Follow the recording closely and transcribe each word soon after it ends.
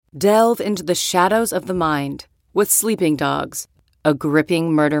Delve into the shadows of the mind with Sleeping Dogs, a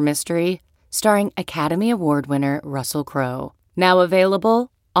gripping murder mystery starring Academy Award winner Russell Crowe. Now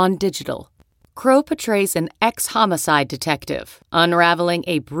available on digital. Crowe portrays an ex-homicide detective unraveling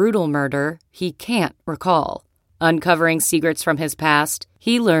a brutal murder he can't recall. Uncovering secrets from his past,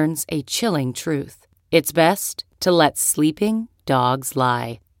 he learns a chilling truth. It's best to let sleeping dogs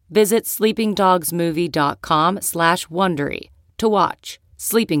lie. Visit sleepingdogsmovie.com/Wondery to watch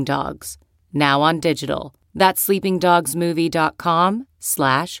Sleeping Dogs, now on digital. That's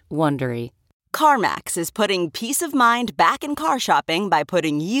sleepingdogsmovie.com/Wondery. CarMax is putting peace of mind back in car shopping by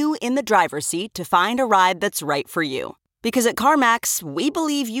putting you in the driver's seat to find a ride that's right for you. Because at CarMax, we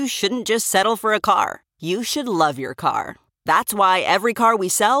believe you shouldn't just settle for a car. You should love your car. That's why every car we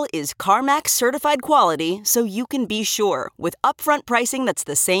sell is CarMax certified quality, so you can be sure with upfront pricing that's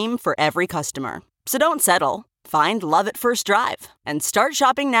the same for every customer. So don't settle. Find love at first drive and start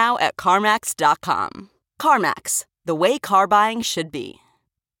shopping now at CarMax.com. CarMax, the way car buying should be.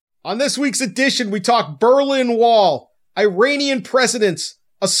 On this week's edition, we talk Berlin Wall, Iranian presidents,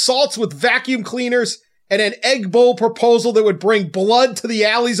 assaults with vacuum cleaners, and an egg bowl proposal that would bring blood to the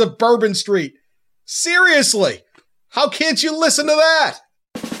alleys of Bourbon Street. Seriously, how can't you listen to that?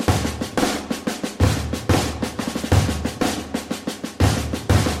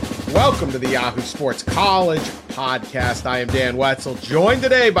 Welcome to the Yahoo Sports College podcast. I am Dan Wetzel, joined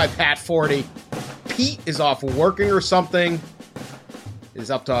today by Pat Forty. Pete is off working or something. It is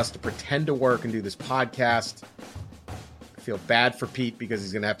up to us to pretend to work and do this podcast. I feel bad for Pete because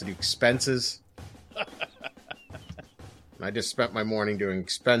he's going to have to do expenses. I just spent my morning doing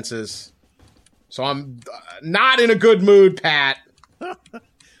expenses. So I'm not in a good mood, Pat.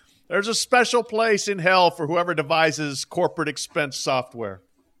 There's a special place in hell for whoever devises corporate expense software.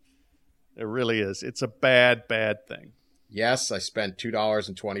 There really is. It's a bad, bad thing. Yes, I spent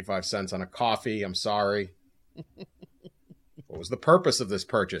 $2.25 on a coffee. I'm sorry. What was the purpose of this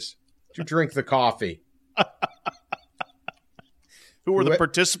purchase? To drink the coffee. Who were the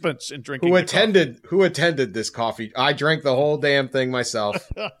participants in drinking Who attended this coffee? I drank the whole damn thing myself.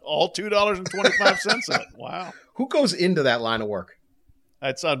 All $2.25 of it. Wow. Who goes into that line of work?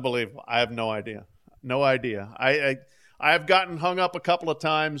 That's unbelievable. I have no idea. No idea. I have gotten hung up a couple of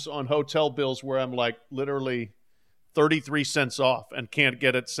times on hotel bills where I'm like literally 33 cents off and can't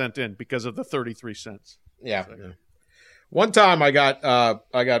get it sent in because of the 33 cents. Yeah. So. One time I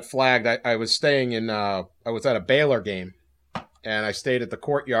got flagged. I was staying in I was at a Baylor game, and I stayed at the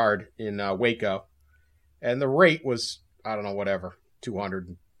Courtyard in Waco, and the rate was, I don't know, whatever,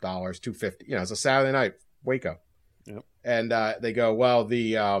 $200, $250. You know, it's a Saturday night, Waco. Yep. And they go, well,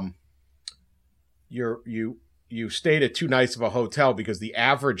 you stayed at too nice of a hotel because the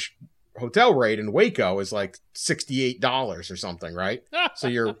average hotel rate in Waco is like $68 or something, right? So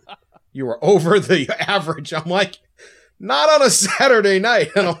you were over the average. I'm like, not on a Saturday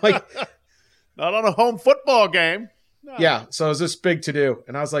night. And I'm like, not on a home football game. No. Yeah. So it was this big to do.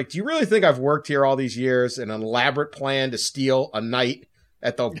 And I was like, do you really think I've worked here all these years in an elaborate plan to steal a night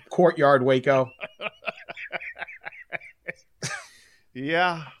at the Courtyard Waco?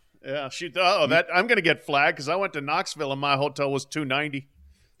 Yeah. Yeah. I'm going to get flagged because I went to Knoxville and my hotel was $290.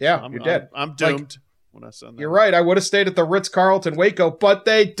 Yeah, you're dead. I'm doomed. When I said that. You're right. I would have stayed at the Ritz-Carlton Waco, but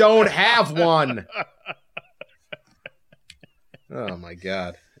they don't have one. Oh, my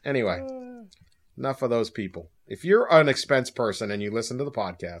God. Anyway, enough of those people. If you're an expense person and you listen to the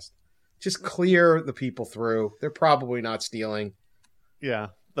podcast, just clear the people through. They're probably not stealing. Yeah.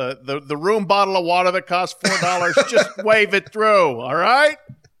 The room bottle of water that costs $4, just wave it through, all right?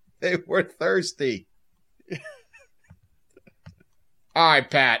 They were thirsty. All right,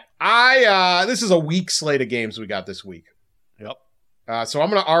 Pat. This is a weak slate of games we got this week. Yep. So I'm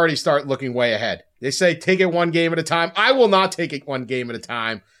going to already start looking way ahead. They say take it one game at a time. I will not take it one game at a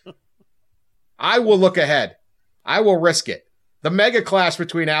time. I will look ahead. I will risk it. The mega clash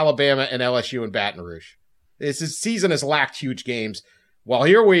between Alabama and LSU and Baton Rouge. This season has lacked huge games. Well,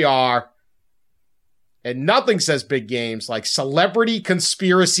 here we are. And nothing says big games like celebrity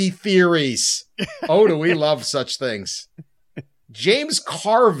conspiracy theories. Oh, do we love such things. James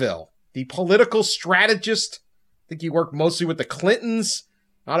Carville, the political strategist. I think he worked mostly with the Clintons.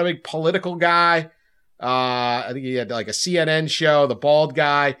 Not a big political guy. I think he had like a CNN show, the bald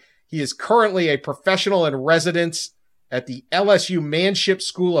guy. He is currently a professional in residence at the LSU Manship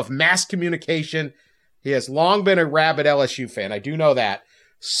School of Mass Communication. He has long been a rabid LSU fan. I do know that.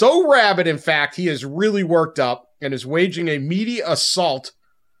 So rabid, in fact, he is really worked up and is waging a media assault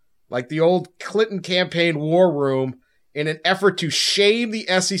like the old Clinton campaign war room in an effort to shame the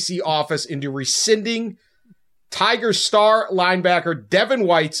SEC office into rescinding Tigers star linebacker Devin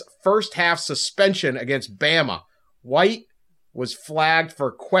White's first half suspension against Bama. White was flagged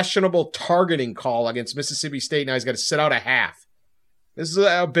for questionable targeting call against Mississippi State. Now he's got to sit out a half. This is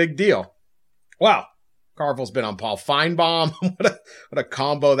a big deal. Wow. Carvel's been on Paul Feinbaum. What a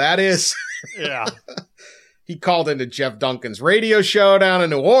combo that is. Yeah. He called into Jeff Duncan's radio show down in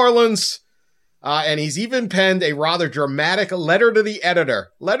New Orleans. And he's even penned a rather dramatic letter to the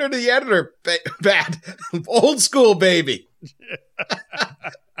editor. Letter to the editor, bad. Old school, baby.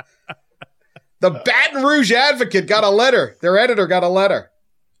 The Baton Rouge Advocate got a letter. Their editor got a letter.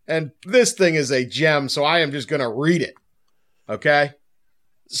 And this thing is a gem, so I am just going to read it. Okay?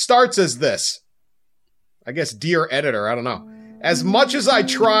 Starts as this. I guess, dear editor, I don't know. As much as I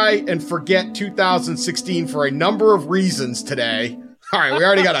try and forget 2016 for a number of reasons today. All right, we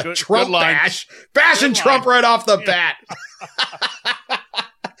already got a Trump bash. Bashing Trump right off the bat.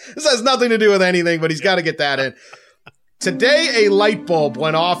 This has nothing to do with anything, but he's got to get that in. Today, a light bulb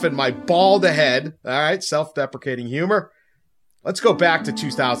went off in my bald head. All right, self-deprecating humor. Let's go back to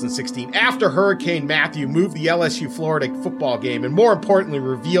 2016. After Hurricane Matthew moved the LSU-Florida football game and more importantly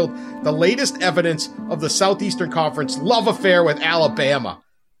revealed the latest evidence of the Southeastern Conference love affair with Alabama.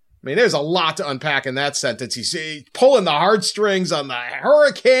 I mean, there's a lot to unpack in that sentence. He's pulling the heartstrings on the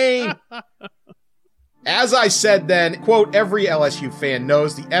Hurricane. As I said then, quote, every LSU fan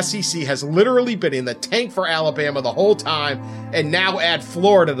knows the SEC has literally been in the tank for Alabama the whole time and now add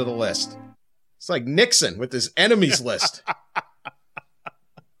Florida to the list. It's like Nixon with his enemies list.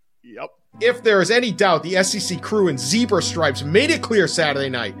 Yep. If there is any doubt, the SEC crew in zebra stripes made it clear Saturday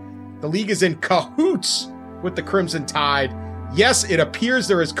night. The league is in cahoots with the Crimson Tide. Yes, it appears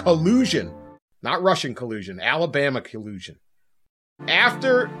there is collusion. Not Russian collusion, Alabama collusion.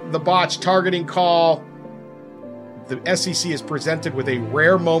 After the botched targeting call, the SEC is presented with a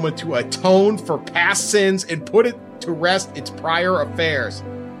rare moment to atone for past sins and put it to rest its prior affairs.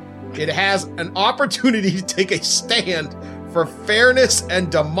 It has an opportunity to take a stand for fairness and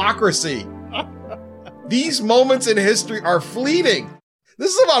democracy. These moments in history are fleeting.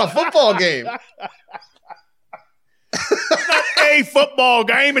 This is about a football game. It's not a football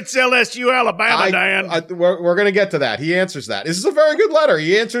game. It's LSU Alabama, Dan. We're going to get to that. He answers that. This is a very good letter.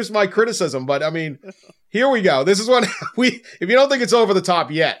 He answers my criticism, but I mean, here we go. This is what if you don't think it's over the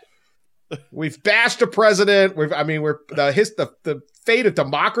top yet, we've bashed a president. The fate of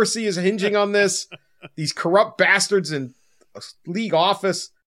democracy is hinging on this. These corrupt bastards in league office.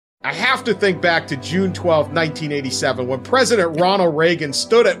 I have to think back to June 12, 1987, when President Ronald Reagan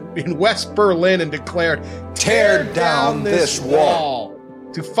stood in West Berlin and declared, "Tear down this wall,"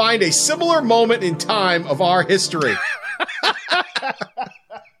 to find a similar moment in time of our history.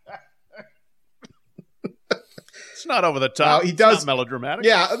 It's not over the top. He does it's not melodramatic.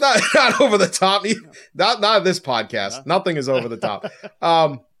 Yeah, not over the top. Not this podcast. Nothing is over the top.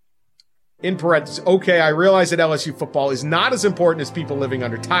 In parentheses, okay, I realize that LSU football is not as important as people living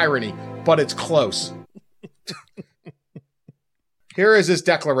under tyranny, but it's close. Here is his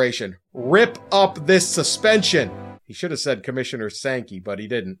declaration. Rip up this suspension. He should have said Commissioner Sankey, but he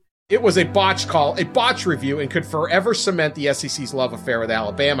didn't. It was a botch call, a botch review, and could forever cement the SEC's love affair with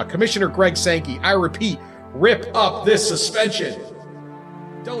Alabama. Commissioner Greg Sankey, I repeat, rip up this suspension.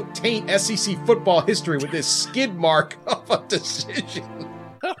 Don't taint SEC football history with this skid mark of a decision.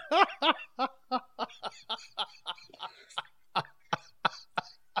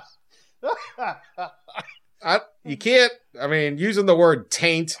 You can't, using the word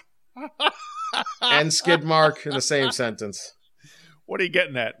taint and skid mark in the same sentence. What are you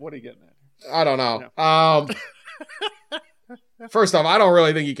getting at? I don't know. First off, I don't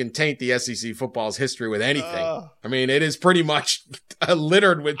really think you can taint the SEC football's history with anything. It is pretty much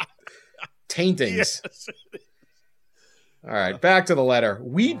littered with taintings. Yes. All right, back to the letter.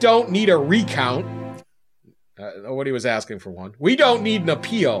 We don't need a recount. Nobody was asking for one. We don't need an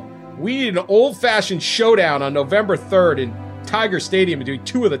appeal. We need an old-fashioned showdown on November 3rd in Tiger Stadium between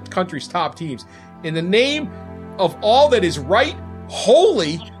two of the country's top teams. In the name of all that is right,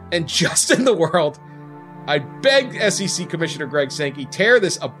 holy, and just in the world, I beg SEC Commissioner Greg Sankey, tear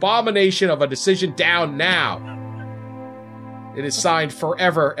this abomination of a decision down now. It is signed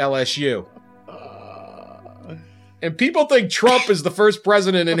Forever LSU. And people think Trump is the first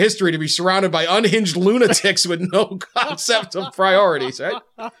president in history to be surrounded by unhinged lunatics with no concept of priorities, right?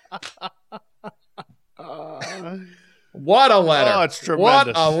 What a letter. Oh, it's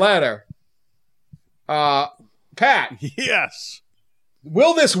tremendous. What a letter. Pat. Yes.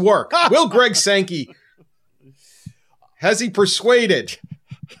 Will this work? Will Greg Sankey, has he persuaded,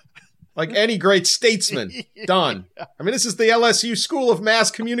 like any great statesman, done? This is the LSU School of Mass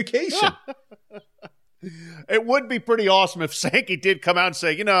Communication. It would be pretty awesome if Sankey did come out and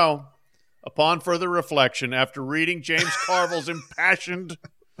say, upon further reflection, after reading James Carville's impassioned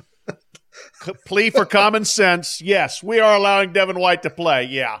plea for common sense, yes, we are allowing Devin White to play.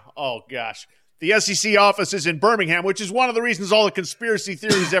 Yeah. Oh, gosh. The SEC office is in Birmingham, which is one of the reasons all the conspiracy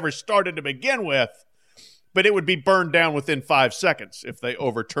theories ever started to begin with. But it would be burned down within 5 seconds if they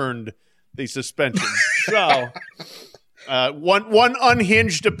overturned the suspension. So one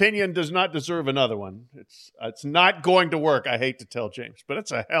unhinged opinion does not deserve another one. It's not going to work, I hate to tell James, but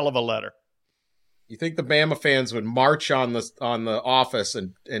it's a hell of a letter. You think the Bama fans would march on the office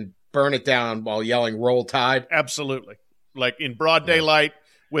and burn it down while yelling "Roll Tide"? Absolutely. Like in broad daylight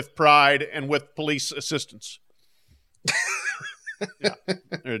with pride and with police assistance. Yeah,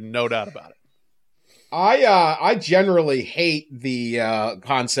 there's no doubt about it. I generally hate the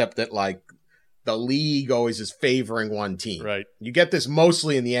concept that like the league always is favoring one team. Right. You get this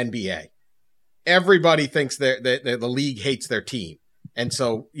mostly in the NBA. Everybody thinks that the league hates their team. And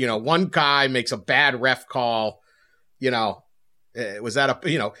so, one guy makes a bad ref call, it's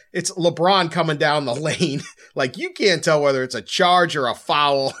LeBron coming down the lane. Like, you can't tell whether it's a charge or a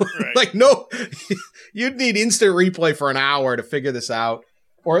foul. Right. Like, no, you'd need instant replay for an hour to figure this out.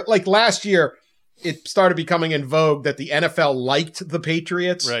 Or like last year, it started becoming in vogue that the NFL liked the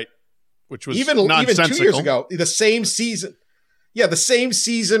Patriots. Right. Which was even 2 years ago, the same season. Yeah, the same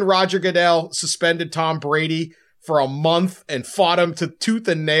season, Roger Goodell suspended Tom Brady for a month and fought him to tooth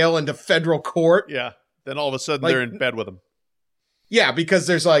and nail into federal court. Yeah. Then all of a sudden they're in bed with him. Yeah, because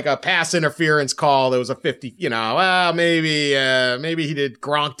there's like a pass interference call. There was a 50, maybe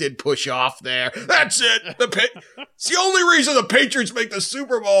Gronk did push off there. That's it. It's the only reason the Patriots make the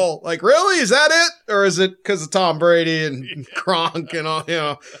Super Bowl. Like, really? Is that it? Or is it because of Tom Brady and Gronk and all,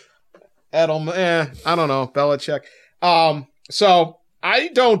 Edelman? I don't know. Belichick. So I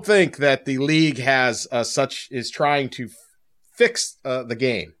don't think that the league has is trying to fix the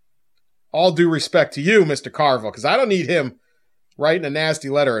game. All due respect to you, Mr. Carville, because I don't need him writing a nasty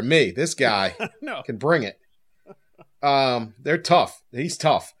letter at me. This guy can bring it. They're tough. He's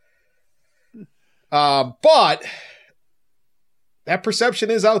tough. But that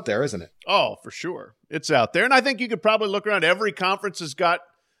perception is out there, isn't it? Oh, for sure. It's out there. And I think you could probably look around. Every conference has got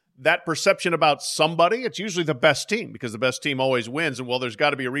that perception about somebody. It's usually the best team because the best team always wins. And, there's got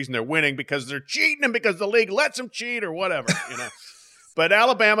to be a reason they're winning because they're cheating and because the league lets them cheat or whatever, But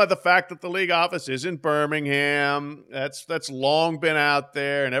Alabama, the fact that the league office is in Birmingham, that's long been out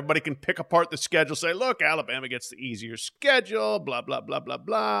there, and everybody can pick apart the schedule, say, look, Alabama gets the easier schedule, blah, blah, blah, blah,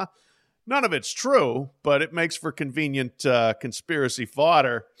 blah. None of it's true, but it makes for convenient conspiracy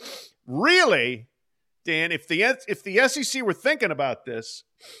fodder. Really, Dan, if the SEC were thinking about this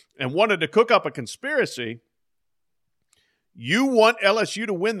and wanted to cook up a conspiracy, you want LSU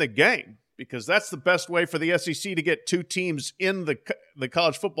to win the game. Because that's the best way for the SEC to get two teams in the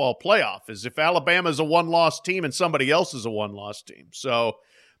college football playoff is if Alabama is a one-loss team and somebody else is a one-loss team. So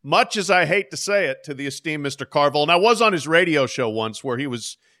much as I hate to say it to the esteemed Mr. Carville, and I was on his radio show once where he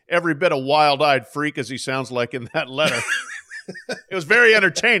was every bit a wild-eyed freak as he sounds like in that letter. It was very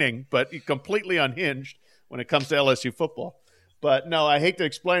entertaining, but completely unhinged when it comes to LSU football. But no, I hate to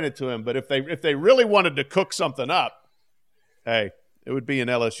explain it to him, but if they really wanted to cook something up, hey, it would be in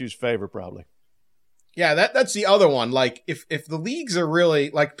LSU's favor, probably. Yeah, that's the other one. Like, if the leagues are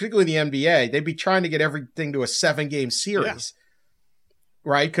really, like, particularly the NBA, they'd be trying to get everything to a 7-game series.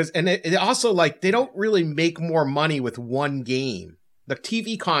 Yeah. Right? And it also, like, they don't really make more money with one game. The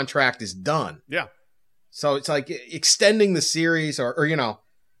TV contract is done. Yeah. So it's like extending the series or it'd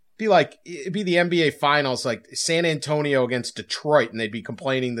be the NBA finals, like San Antonio against Detroit, and they'd be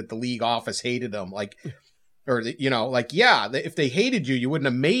complaining that the league office hated them. Like, or, if they hated you, you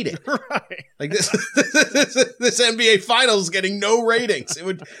wouldn't have made it. Right. Like this NBA finals is getting no ratings.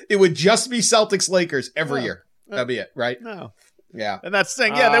 It would just be Celtics Lakers every year. That'd be it, right? No. Yeah. And that's the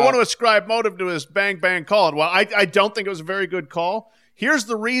thing. Yeah, they want to ascribe motive to this bang, bang call. And while I don't think it was a very good call, here's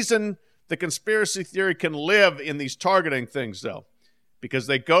the reason the conspiracy theory can live in these targeting things, though. Because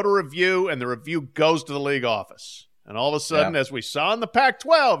they go to review, and the review goes to the league office. And all of a sudden, as we saw in the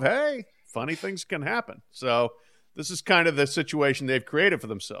Pac-12, hey, funny things can happen. So this is kind of the situation they've created for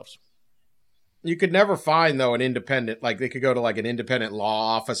themselves. You could never find, though, an independent, like they could go to like an independent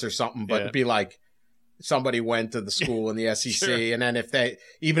law office or something, but it'd be like somebody went to the school in the SEC. Sure. And then if they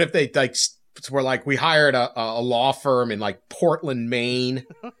like were like, we hired a law firm in like Portland, Maine,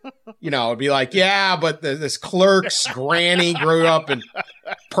 it'd be like, yeah, but this clerk's granny grew up in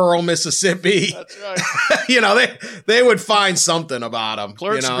Pearl, Mississippi. That's right. They would find something about him.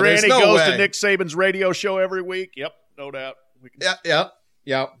 Clerk's granny goes to Nick Saban's radio show every week. Yep, no doubt.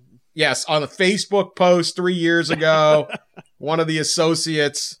 Yep. Yes, on a Facebook post 3 years ago, one of the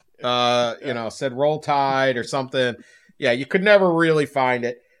associates, said Roll Tide or something. Yeah, you could never really find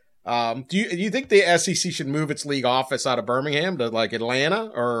it. Do you think the SEC should move its league office out of Birmingham to like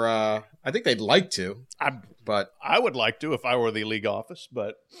Atlanta, or I think they'd like to, but I would like to if I were the league office,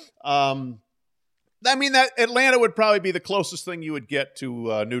 but that Atlanta would probably be the closest thing you would get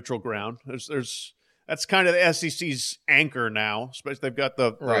to neutral ground. That's kind of the SEC's anchor now, especially they've got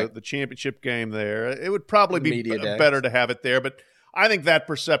the championship game there. It would probably be better to have it there, but I think that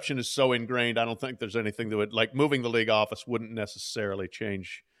perception is so ingrained. I don't think there's anything that would, like, moving the league office wouldn't necessarily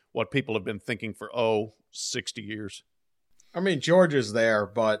change what people have been thinking for 60 years. I mean, Georgia's there,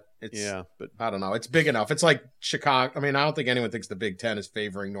 but I don't know. It's big enough. It's like Chicago. I mean, I don't think anyone thinks the Big Ten is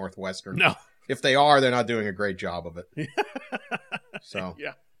favoring Northwestern. No. If they are, they're not doing a great job of it. So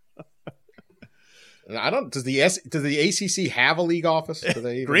yeah. Does the ACC have a league office? Do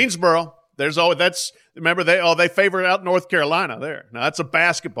they Greensboro. They favor out North Carolina there. Now that's a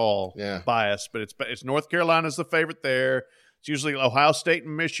basketball bias, but it's North Carolina's the favorite there. It's usually Ohio State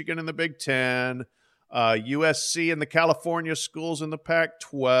and Michigan in the Big Ten, USC and the California schools in the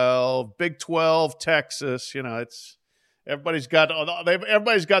Pac-12, Big 12, Texas. It's everybody's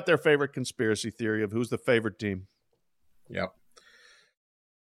got their favorite conspiracy theory of who's the favorite team. Yep.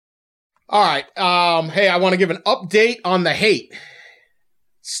 All right. Hey, I want to give an update on the hate.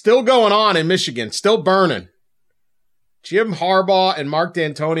 Still going on in Michigan, still burning. Jim Harbaugh and Mark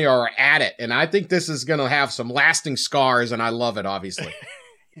D'Antonio are at it, and I think this is going to have some lasting scars, and I love it, obviously.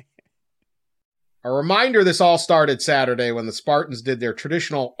 A reminder, this all started Saturday when the Spartans did their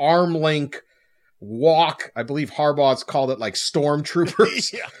traditional arm length walk. I believe Harbaugh's called it like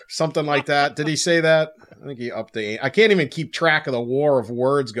stormtroopers, something like that. Did he say that? I think he upped the. I can't even keep track of the war of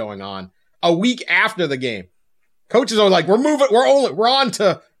words going on. A week after the game, coaches are like, we're on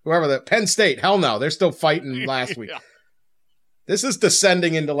to whoever the Penn State. Hell no, they're still fighting last week. This is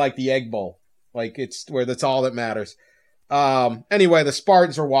descending into like the Egg Bowl. Like it's where that's all that matters. Anyway, the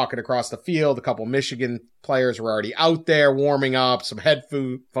Spartans were walking across the field. A couple Michigan players were already out there warming up. Some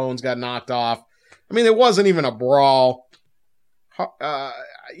headphones got knocked off. I mean, it wasn't even a brawl.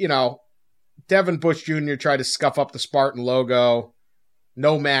 Devin Bush Jr. tried to scuff up the Spartan logo.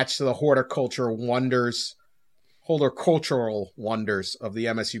 No match to the horticultural wonders of the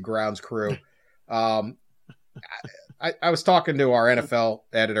MSU grounds crew. I was talking to our NFL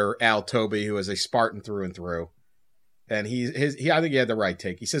editor, Al Toby, who is a Spartan through and through. And I think he had the right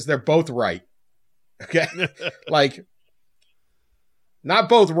take. He says they're both right. Okay? Like, not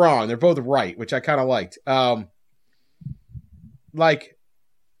both wrong. They're both right, which I kind of liked. Like,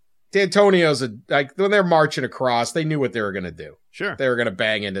 D'Antonio's when they're marching across, they knew what they were going to do. Sure. They were going to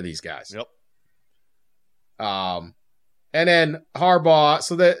bang into these guys. Yep. And then Harbaugh,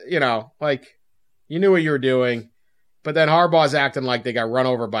 so that, you knew what you were doing, but then Harbaugh's acting like they got run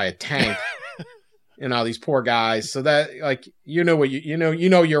over by a tank. These poor guys. So that, like, you know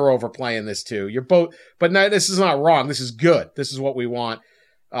you're overplaying this too. You're both, but no, this is not wrong. This is good. This is what we want.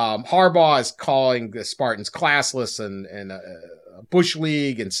 Harbaugh is calling the Spartans classless and Bush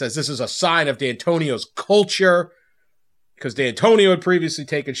League, and says this is a sign of D'Antonio's culture, because D'Antonio had previously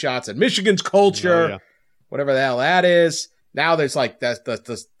taken shots at Michigan's culture, whatever the hell that is. Now there's like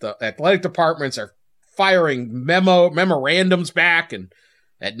the athletic departments are firing memorandums back, and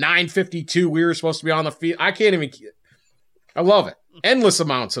at 9:52 we were supposed to be on the field. I love it. Endless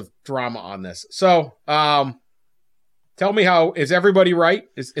amounts of drama on this. So, tell me, how is everybody right?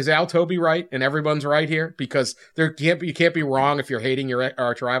 Is Al Toby right, and everyone's right here? Because you can't be wrong if you're hating your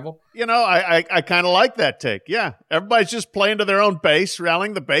arch rival. I kind of like that take. Yeah, everybody's just playing to their own base,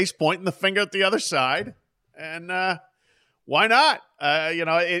 rallying the base, pointing the finger at the other side, and why not?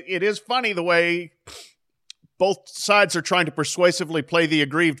 It is funny the way both sides are trying to persuasively play the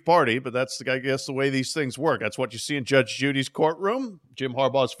aggrieved party, but that's, I guess, the way these things work. That's what you see in Judge Judy's courtroom, Jim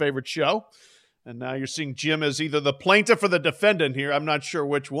Harbaugh's favorite show. And now you're seeing Jim as either the plaintiff or the defendant here. I'm not sure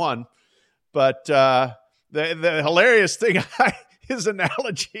which one. But the hilarious thing, his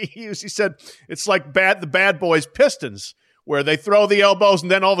analogy he used, he said, it's like the Bad Boys Pistons, where they throw the elbows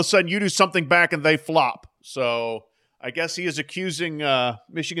and then all of a sudden you do something back and they flop. So I guess he is accusing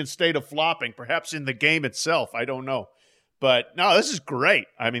Michigan State of flopping, perhaps in the game itself. I don't know. But no, this is great.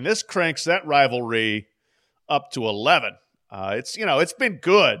 I mean, this cranks that rivalry up to 11. It's been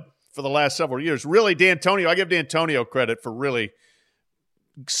good for the last several years. Really, D'Antonio, I give D'Antonio credit for really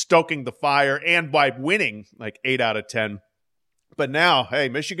stoking the fire, and by winning like 8 out of 10. But now, hey,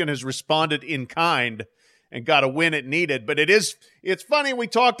 Michigan has responded in kind, and got a win it needed. But it's funny, we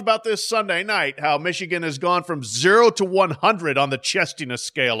talked about this Sunday night, how Michigan has gone from 0 to 100 on the chestiness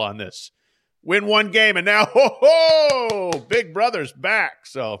scale on this. Win one game, and now, Big Brother's back.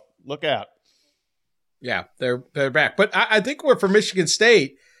 So look out. Yeah, they're back. But I think for Michigan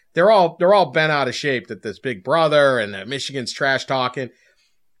State, they're all bent out of shape that this Big Brother and that Michigan's trash talking.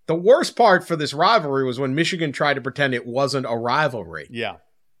 The worst part for this rivalry was when Michigan tried to pretend it wasn't a rivalry. Yeah.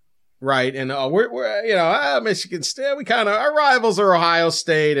 Right. And we're Michigan State, our rivals are Ohio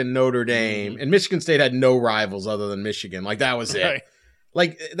State and Notre Dame. And Michigan State had no rivals other than Michigan. Like, that was it. Right.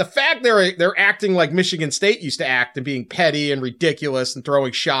 Like, the fact they're acting like Michigan State used to act and being petty and ridiculous and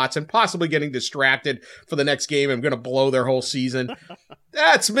throwing shots and possibly getting distracted for the next game and going to blow their whole season.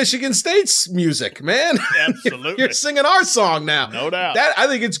 That's Michigan State's music, man. Absolutely. You're singing our song now. No doubt. I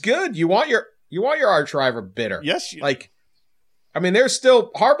think it's good. You want your arch rival bitter. Yes.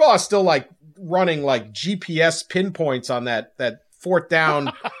 Harbaugh's still like running like GPS pinpoints on that fourth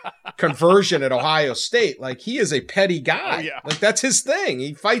down conversion at Ohio State. Like, he is a petty guy. Oh, yeah. Like, that's his thing.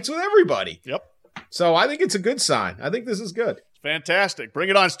 He fights with everybody. Yep. So I think it's a good sign. I think this is good. Fantastic. Bring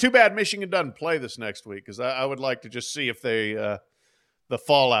it on. It's too bad Michigan doesn't play this next week, because I would like to just see if they the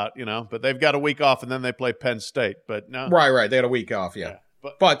fallout, but they've got a week off and then they play Penn State. But no. Right. They had a week off, yeah.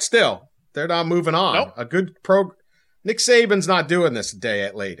 But still, they're not moving on. Nope. A good Nick Saban's not doing this a day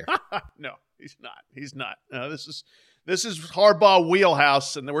later. No, he's not. He's not. No, this is Harbaugh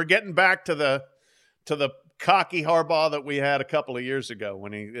wheelhouse, and we're getting back to the cocky Harbaugh that we had a couple of years ago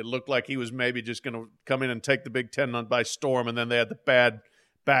when it looked like he was maybe just going to come in and take the Big Ten by storm, and then they had the bad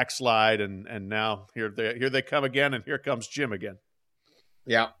backslide, and now here they come again, and here comes Jim again.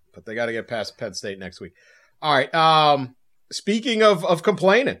 Yeah, but they got to get past Penn State next week. All right. Speaking of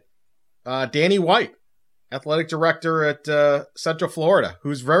complaining, Danny White, athletic director at Central Florida,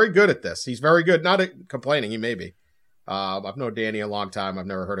 who's very good at this. He's very good. Not at complaining, he may be. I've known Danny a long time. I've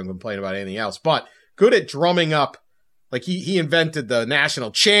never heard him complain about anything else, but good at drumming up. Like, he invented the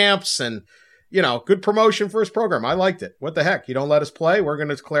national champs and, good promotion for his program. I liked it. What the heck? You don't let us play? We're going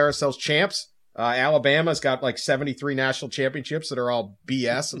to declare ourselves champs. Alabama's got like 73 national championships that are all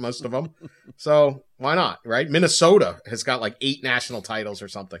BS, most of them. So why not, right? Minnesota has got like 8 national titles or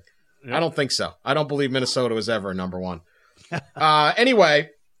something. Yep. I don't think so. I don't believe Minnesota was ever number one. Anyway,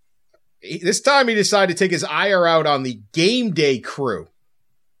 this time he decided to take his ire out on the game day crew,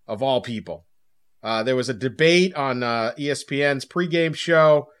 of all people. There was a debate on ESPN's pregame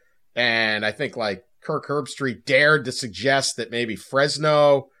show, and I think like Kirk Herbstreit dared to suggest that maybe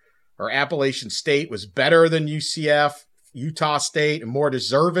Fresno or Appalachian State was better than UCF, Utah State, and more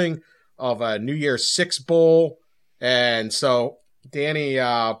deserving of a New Year's Six Bowl. And so Danny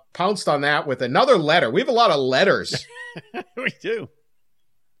pounced on that with another letter. We have a lot of letters. We do.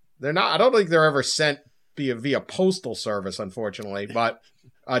 They're not. I don't think they're ever sent via postal service, unfortunately. But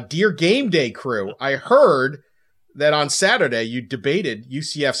dear game day crew, I heard that on Saturday you debated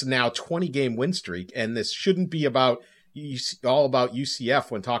UCF's now 20-game win streak, and this shouldn't be all about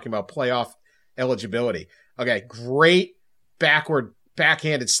UCF when talking about playoff eligibility. Okay, great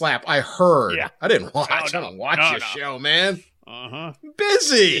backhanded slap. I heard. Yeah. I didn't watch. I don't watch your show, man. Uh-huh.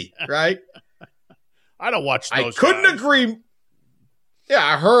 Busy, right? I don't watch those. I couldn't agree. Yeah,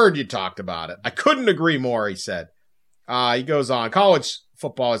 I heard you talked about it. I couldn't agree more, he said. He goes on, college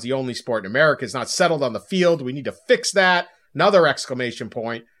football is the only sport in America. It's not settled on the field. We need to fix that. Another exclamation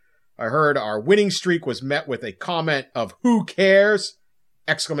point. I heard our winning streak was met with a comment of "who cares?"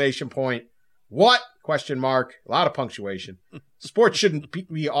 exclamation point. What? Question mark. A lot of punctuation. Sports shouldn't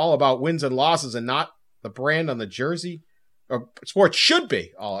be all about wins and losses and not the brand on the jersey. Or sports should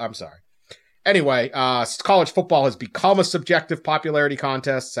be. Oh, I'm sorry. Anyway, college football has become a subjective popularity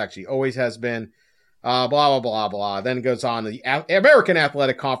contest. It actually always has been. Blah, blah, blah, blah. Then it goes on. The American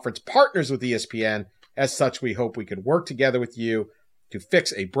Athletic Conference partners with ESPN. As such, we hope we can work together with you to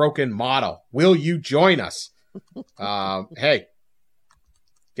fix a broken model. Will you join us? Hey,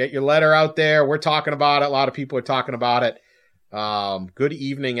 get your letter out there. We're talking about it. A lot of people are talking about it. Good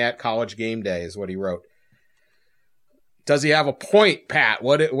evening at College Game Day is what he wrote. Does he have a point, Pat?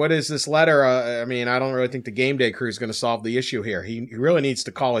 What is this letter? I mean, I don't really think the game day crew is going to solve the issue here. He really needs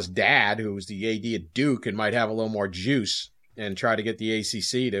to call his dad, who's the AD at Duke, and might have a little more juice and try to get the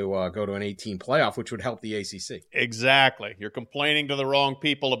ACC to go to an 18 playoff, which would help the ACC. Exactly. You're complaining to the wrong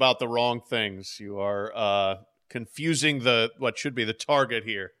people about the wrong things. You are confusing what should be the target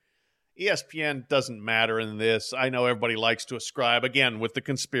here. ESPN doesn't matter in this. I know everybody likes to ascribe, again, with the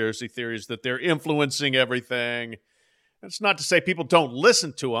conspiracy theories, that they're influencing everything. It's not to say people don't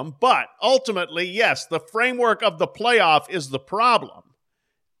listen to them, but ultimately, yes, the framework of the playoff is the problem.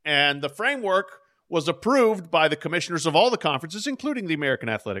 And the framework was approved by the commissioners of all the conferences, including the American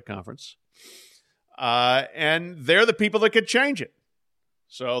Athletic Conference. And they're the people that could change it.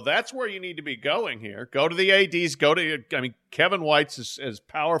 So that's where you need to be going here. Go to the ADs. Kevin White's as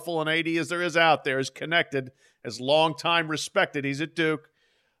powerful an AD as there is out there, is connected, as long time respected. He's at Duke.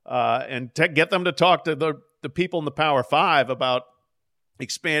 And get them to talk to the people in the Power Five about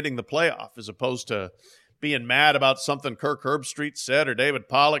expanding the playoff, as opposed to being mad about something Kirk Herbstreit said or David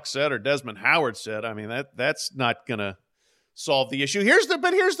Pollack said or Desmond Howard said. I mean, that's not going to solve the issue. Here's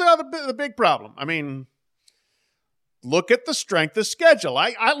the big problem. I mean, look at the strength of schedule.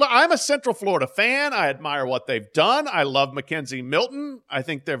 I'm a Central Florida fan. I admire what they've done. I love Mackenzie Milton. I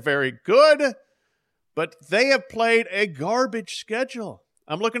think they're very good, but they have played a garbage schedule.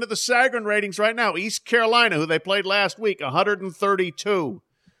 I'm looking at the Sagarin ratings right now. East Carolina, who they played last week, 132.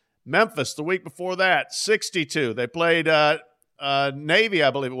 Memphis, the week before that, 62. They played Navy, I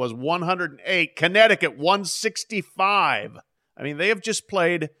believe it was, 108. Connecticut, 165. I mean, they have just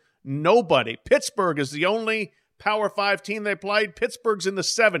played nobody. Pittsburgh is the only Power 5 team they played. Pittsburgh's in the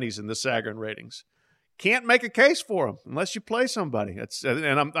 70s in the Sagarin ratings. Can't make a case for them unless you play somebody.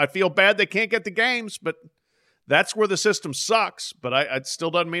 I feel bad they can't get the games, but that's where the system sucks. But it still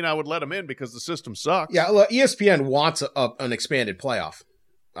doesn't mean I would let them in because the system sucks. Yeah, look, ESPN wants an expanded playoff.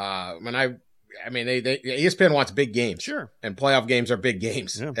 ESPN wants big games. Sure. And playoff games are big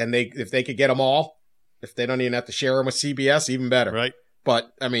games. Yeah. And if they could get them all, if they don't even have to share them with CBS, even better. Right.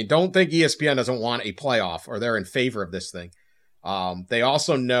 But, don't think ESPN doesn't want a playoff or they're in favor of this thing. They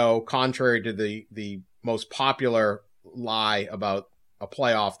also know, contrary to the most popular lie about a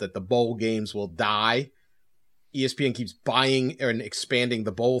playoff, that the bowl games will die. ESPN keeps buying and expanding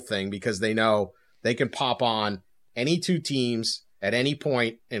the bowl thing because they know they can pop on any two teams at any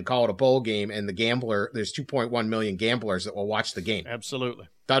point and call it a bowl game, and there's 2.1 million gamblers that will watch the game. Absolutely.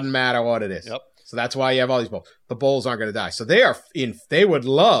 Doesn't matter what it is. Yep. So that's why you have all these bowls. The bowls aren't going to die. So they would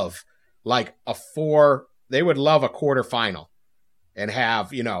love a quarterfinal and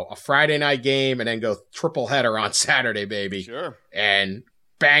have, a Friday night game and then go triple header on Saturday, baby. Sure. And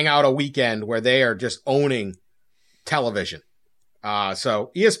bang out a weekend where they are just owning television.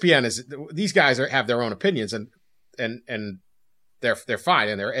 So ESPN these guys have their own opinions and they're fine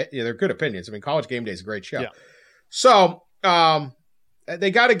and they're good opinions. College Game Day is a great show. Yeah. So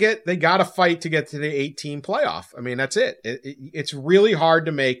they got to fight to get to the 8-team playoff. That's it. It's really hard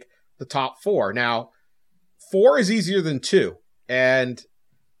to make the top 4. Now, 4 is easier than 2, and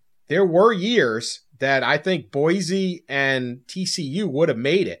there were years that I think Boise and TCU would have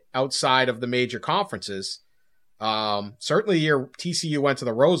made it outside of the major conferences. Certainly, the year TCU went to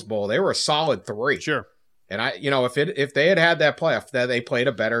the Rose Bowl, they were a solid 3. Sure. And if they had that playoff, that they played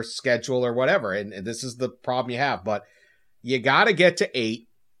a better schedule or whatever, and this is the problem you have. But you got to get to 8.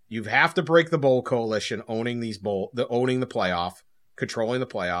 You have to break the bowl coalition, owning the playoff, controlling the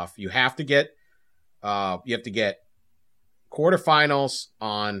playoff. You have to get quarterfinals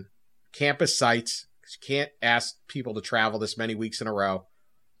on campus sites. You can't ask people to travel this many weeks in a row,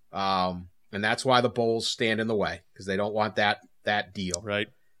 and that's why the bowls stand in the way, because they don't want that deal. Right.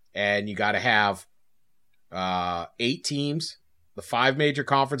 And you got to have 8 teams. The 5 major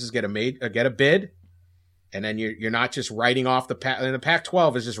conferences get a bid, and then you're not just writing off the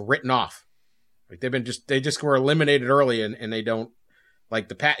Pac-12 is just written off. They just were eliminated early, and they don't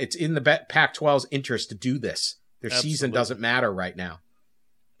it's in the Pac-12's interest to do this. Their Absolutely. Season doesn't matter right now,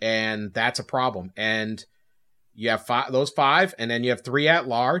 and that's a problem. And you have those 5, and then you have 3 at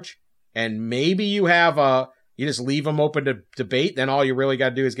large, and maybe you just leave them open to debate. Then all you really got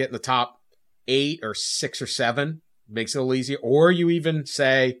to do is get in the top 8 or 6 or 7. Makes it a little easier. Or you even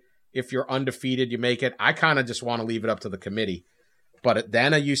say, if you're undefeated, you make it. I kind of just want to leave it up to the committee. But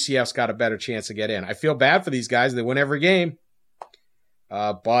then a UCF's got a better chance to get in. I feel bad for these guys. They win every game.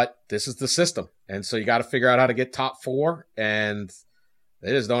 But this is the system. And so you got to figure out how to get top 4. And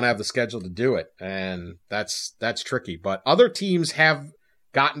they just don't have the schedule to do it. And that's tricky. But other teams have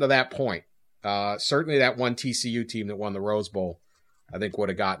gotten to that point. Certainly that one TCU team that won the Rose Bowl, I think would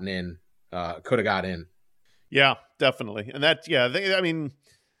have gotten in. Could have got in. Yeah, definitely. And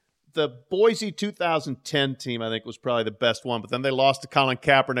the Boise 2010 team, I think, was probably the best one. But then they lost to Colin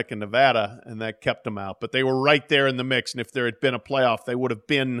Kaepernick in Nevada, and that kept them out. But they were right there in the mix. And if there had been a playoff, they would have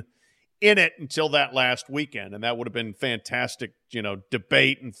been in it until that last weekend. And that would have been fantastic,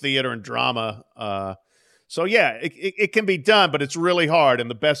 debate and theater and drama. So, yeah, it can be done, but it's really hard. And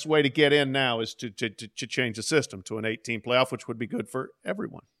the best way to get in now is to change the system to an 8-team playoff, which would be good for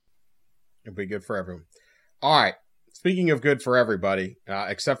everyone. It'd be good for everyone. All right. Speaking of good for everybody,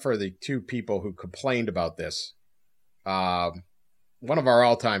 except for the 2 people who complained about this, one of our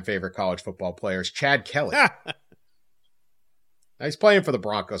all-time favorite college football players, Chad Kelly. He's playing for the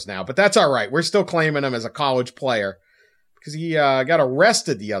Broncos now, but that's all right. We're still claiming him as a college player because he got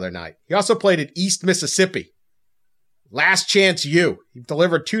arrested the other night. He also played at East Mississippi. Last Chance U. He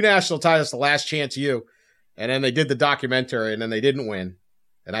delivered 2 national titles to Last Chance U, and then they did the documentary, and then they didn't win.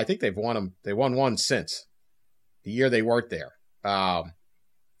 And I think they've won them. They won one since the year they weren't there.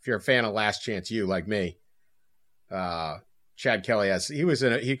 If you're a fan of Last Chance U like me, Chad Kelly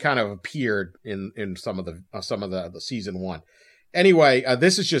he kind of appeared in some of the season 1. Anyway,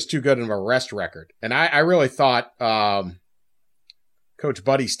 this is just too good of an arrest record. And I really thought Coach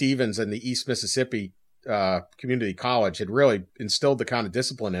Buddy Stevens and the East Mississippi Community College had really instilled the kind of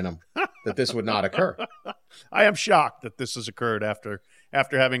discipline in him that this would not occur. I am shocked that this has occurred after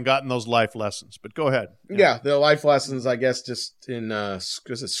having gotten those life lessons. But go ahead. Yeah, the life lessons, I guess, just in is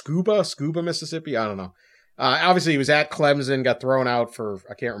it Scuba, Mississippi? I don't know. Obviously, he was at Clemson, got thrown out for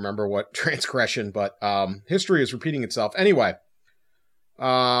I can't remember what transgression, but history is repeating itself. Anyway.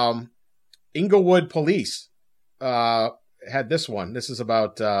 Inglewood Police had this one. This is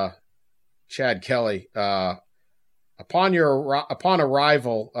about Chad Kelly. Upon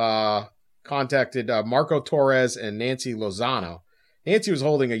arrival, contacted Marco Torres and Nancy Lozano. Nancy was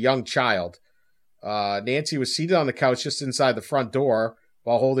holding a young child. Nancy was seated on the couch just inside the front door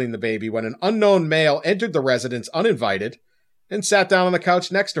while holding the baby when an unknown male entered the residence uninvited and sat down on the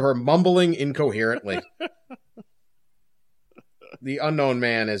couch next to her, mumbling incoherently. The unknown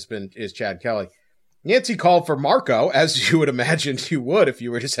man is Chad Kelly. Nancy called for Marco, as you would imagine you would if you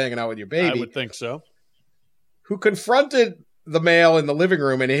were just hanging out with your baby. I would think so. Who confronted the male in the living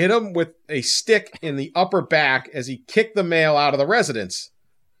room and hit him with a stick in the upper back as he kicked the male out of the residence.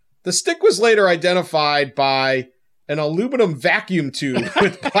 The stick was later identified by an aluminum vacuum tube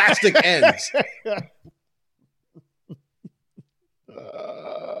with plastic ends.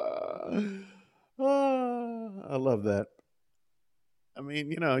 I love that. I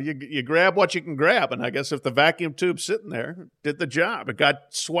mean, you grab what you can grab, and I guess if the vacuum tube's sitting there, did the job. It got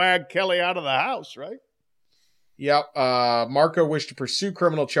Swag Kelly out of the house, right? Yep. Marco wished to pursue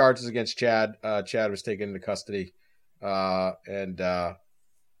criminal charges against Chad. Chad was taken into custody, and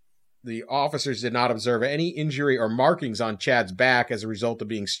the officers did not observe any injury or markings on Chad's back as a result of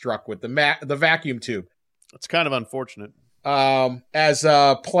being struck with the vacuum tube. It's kind of unfortunate. As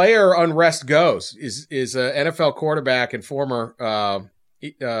player unrest goes, is an NFL quarterback and former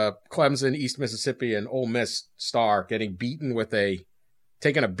Clemson, East Mississippi, and Ole Miss star getting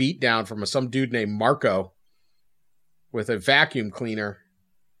taking a beat down from some dude named Marco with a vacuum cleaner.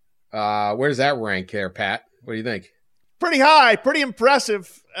 Where does that rank there, Pat? What do you think? Pretty high, pretty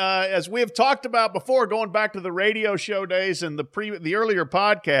impressive. As we have talked about before, going back to the radio show days and the earlier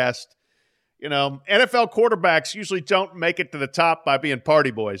podcast. NFL quarterbacks usually don't make it to the top by being party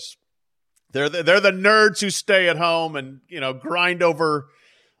boys. They're the nerds who stay at home and, grind over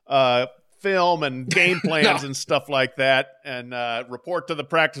film and game plans and stuff like that and report to the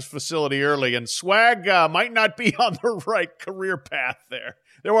practice facility early. And Swag might not be on the right career path there.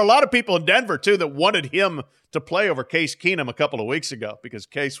 There were a lot of people in Denver, too, that wanted him to play over Case Keenum a couple of weeks ago because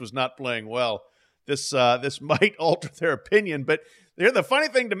Case was not playing well. This might alter their opinion, but the funny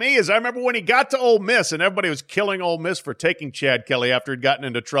thing to me is I remember when he got to Ole Miss and everybody was killing Ole Miss for taking Chad Kelly after he'd gotten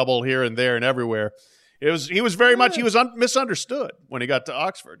into trouble here and there and everywhere. He was very much misunderstood when he got to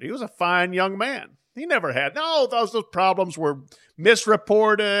Oxford. He was a fine young man. He never had those problems were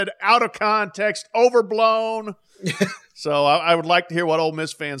misreported, out of context, overblown. So I would like to hear what Ole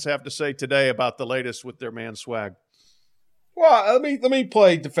Miss fans have to say today about the latest with their man Swag. Well, let me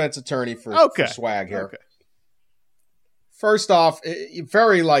play defense attorney for Swag here. Okay. First off,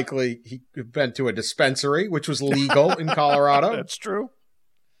 very likely he had been to a dispensary, which was legal in Colorado. That's true.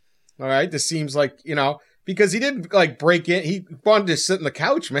 All right. This seems like, because he didn't break in. He wanted to sit on the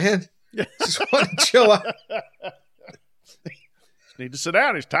couch, man. Just wanted to chill out. Just need to sit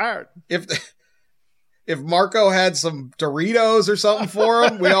down. He's tired. If Marco had some Doritos or something for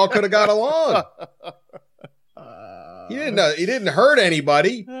him, we all could have got along. He didn't hurt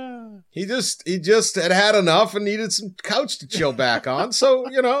anybody. He just had enough and needed some couch to chill back on. So,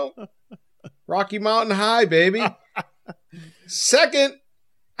 Rocky Mountain High, baby. Second,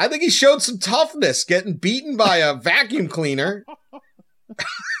 I think he showed some toughness getting beaten by a vacuum cleaner.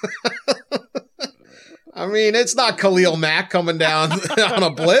 I mean, it's not Khalil Mack coming down on a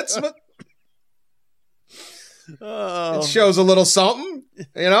blitz, but it shows a little something.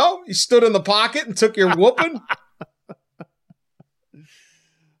 You stood in the pocket and took your whooping.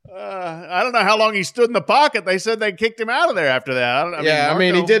 I don't know how long he stood in the pocket. They said they kicked him out of there after that. I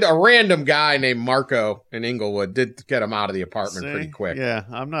mean, he did. A random guy named Marco in Inglewood did get him out of the apartment pretty quick. Yeah,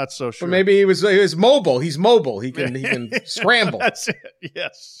 I'm not so sure. But maybe he was mobile. He's mobile. He can scramble. That's it.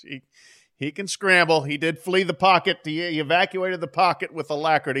 Yes, he can scramble. He did flee the pocket. He evacuated the pocket with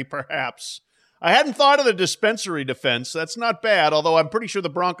alacrity, perhaps. I hadn't thought of the dispensary defense. That's not bad, although I'm pretty sure the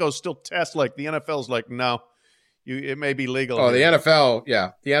Broncos still test like the NFL's like, no. It may be legal. Oh, the NFL,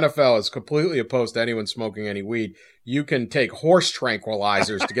 yeah. The NFL is completely opposed to anyone smoking any weed. You can take horse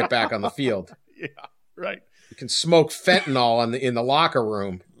tranquilizers to get back on the field. Yeah, right. You can smoke fentanyl in the locker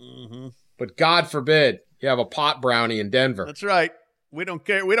room. Mm-hmm. But God forbid you have a pot brownie in Denver. That's right. We don't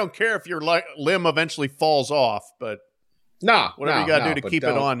care. We don't care if your limb eventually falls off, but whatever you got to do to keep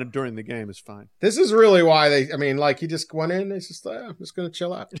it on during the game is fine. This is really why he just went in. They just, I'm just going to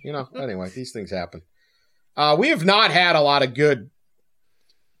chill out. Anyway, these things happen. We have not had a lot of good.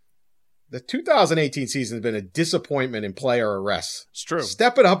 The 2018 season has been a disappointment in player arrests. It's true.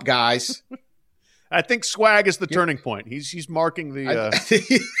 Step it up, guys. I think swag is the turning point. He's marking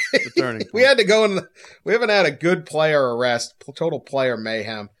the turning point. We had to go we haven't had a good player arrest. Total player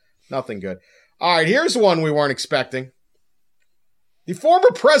mayhem. Nothing good. All right, here's one we weren't expecting. The former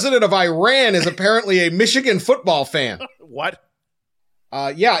president of Iran is apparently a Michigan football fan. What?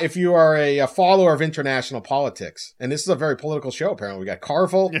 If you are a follower of international politics, and this is a very political show, apparently. We got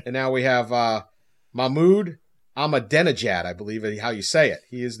Carville, and now we have Mahmoud Ahmadinejad, I believe is how you say it.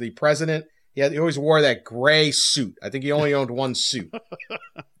 He is the president. He always wore that gray suit. I think he only owned one suit.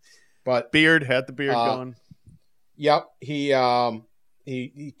 But had the beard going. Yep.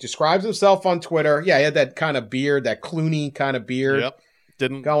 He describes himself on Twitter. Yeah, he had that kind of beard, that Clooney kind of beard.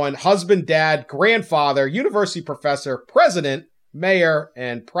 Yep. Going husband, dad, grandfather, university professor, president, mayor,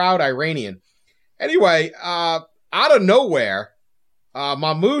 and proud Iranian. Anyway, out of nowhere,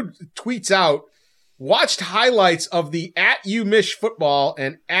 Mahmoud tweets out, watched highlights of the @UMich football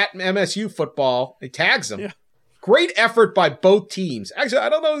and @MSU football. He tags them. Yeah. Great effort by both teams. Actually, I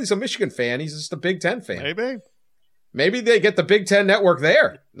don't know if he's a Michigan fan. He's just a Big Ten fan. Maybe they get the Big Ten network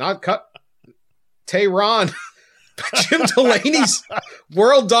there. Not cut Tehran. Jim Delaney's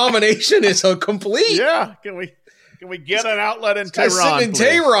world domination is a complete. Yeah. Can we get an outlet in Tehran? Sitting in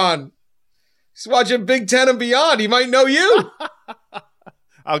Tehran. He's watching Big Ten and beyond. He might know you.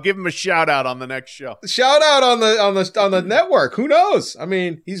 I'll give him a shout out on the next show. Shout out on the network. Who knows? I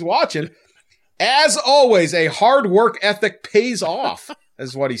mean, he's watching. As always, a hard work ethic pays off,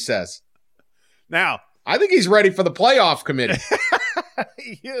 is what he says. Now, I think he's ready for the playoff committee.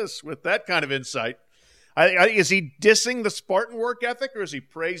 He is, with that kind of insight. Is he dissing the Spartan work ethic, or is he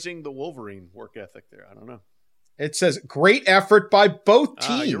praising the Wolverine work ethic there? I don't know. It says, great effort by both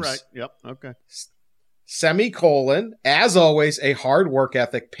teams. You're right. Yep. Okay. Semicolon, as always, a hard work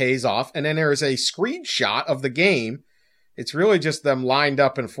ethic pays off. And then there is a screenshot of the game. It's really just them lined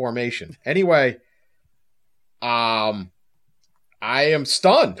up in formation. Anyway, I am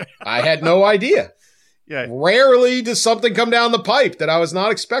stunned. I had no idea. Yeah. Rarely does something come down the pipe that I was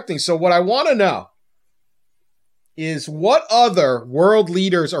not expecting. So what I want to know is what other world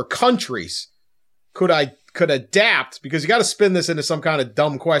leaders or countries could adapt, because you got to spin this into some kind of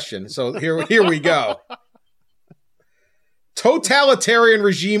dumb question. So here we go. Totalitarian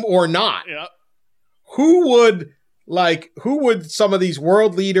regime or not. Yeah. Who would some of these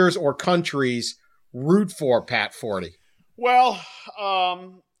world leaders or countries root for, Pat Forty? Well,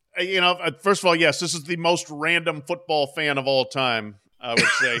 first of all, yes, this is the most random football fan of all time, I would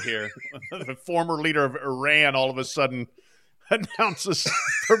say here. The former leader of Iran all of a sudden announces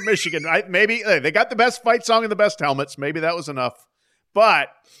for Michigan. Maybe they got the best fight song and the best helmets. Maybe that was enough. But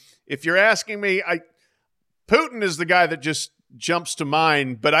if you're asking me, Putin is the guy that just jumps to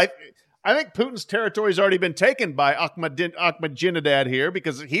mind. But I think Putin's territory's already been taken by Ahmadinejad here,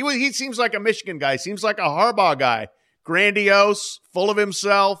 because he seems like a Michigan guy. Seems like a Harbaugh guy. Grandiose, full of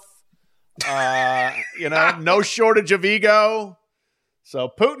himself. No shortage of ego. So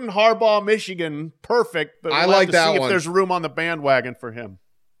Putin, Harbaugh, Michigan, perfect. But we'll have to see if there's room on the bandwagon for him.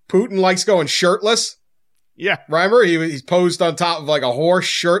 Putin likes going shirtless. Yeah, remember he's posed on top of like a horse,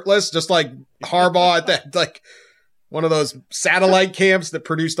 shirtless, just like Harbaugh at that like one of those satellite camps that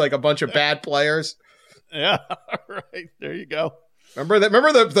produced like a bunch of bad players. Yeah, right. There you go. Remember that?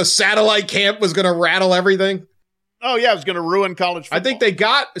 Remember the satellite camp was going to rattle everything. Oh, yeah, it was going to ruin college football. I think they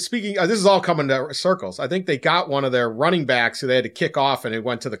got, this is all coming to circles. I think they got one of their running backs who they had to kick off, and it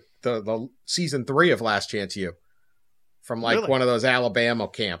went to the season 3 of Last Chance U from like one of those Alabama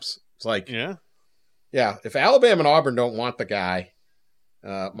camps. It's like, yeah. If Alabama and Auburn don't want the guy,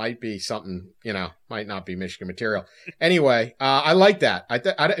 Might be something, might not be Michigan material. Anyway, I like that.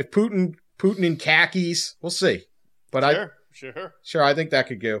 If Putin in khakis, we'll see. But sure, I think that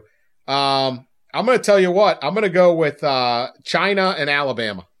could go. I'm going to tell you what. I'm going to go with China and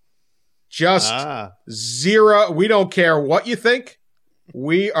Alabama. Just 0. We don't care what you think.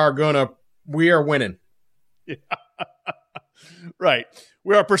 We are winning. Yeah. Right.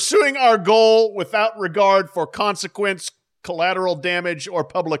 We are pursuing our goal without regard for consequence, collateral damage, or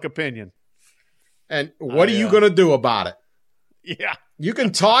public opinion. And what are you going to do about it? Yeah. You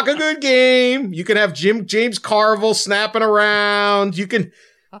can talk a good game. You can have James Carville snapping around. You can,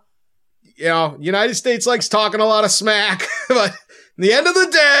 United States likes talking a lot of smack. But at the end of the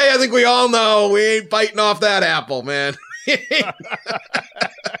day, I think we all know we ain't biting off that apple, man.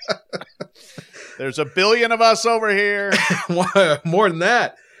 There's a billion of us over here. More than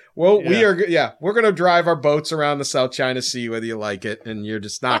that. Well, we're going to drive our boats around the South China Sea, whether you like it, and you're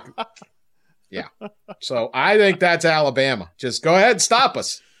just not. Yeah. So I think that's Alabama. Just go ahead and stop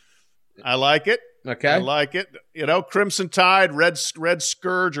us. I like it. Okay. I like it. Crimson Tide, Red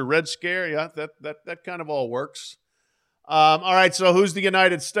Scourge, or Red Scare. Yeah, that kind of all works. All right. So who's the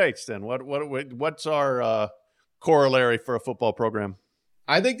United States then? What's our corollary for a football program?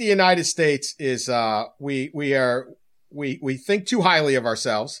 I think the United States is we think too highly of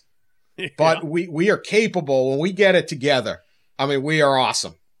ourselves, but we are capable when we get it together. I mean, we are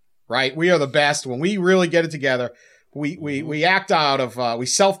awesome, right? We are the best when we really get it together. We act out of we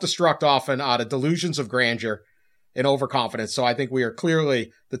self-destruct often out of delusions of grandeur and overconfidence. So I think we are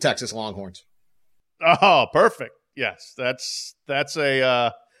clearly the Texas Longhorns. Oh, perfect. Yes, that's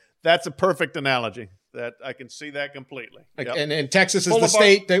a perfect analogy. That I can see that completely. Yep. And Texas is the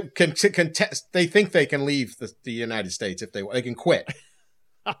state that can they think they can leave the United States if they can quit.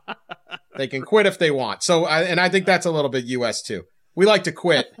 They can quit if they want. So I think that's a little bit U.S. too. We like to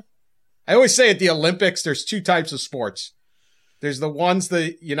quit. I always say at the Olympics, there's 2 types of sports. There's the ones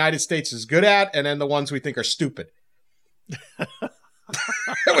the United States is good at, and then the ones we think are stupid.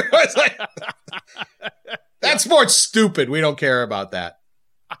 That sport's stupid. We don't care about that.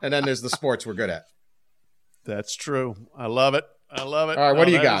 And then there's the sports we're good at. That's true. I love it. All right, what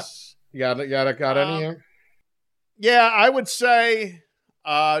do you got? You got any here? Yeah, I would say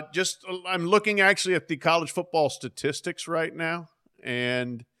I'm looking actually at the college football statistics right now,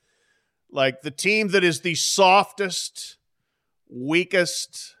 and like the team that is the softest,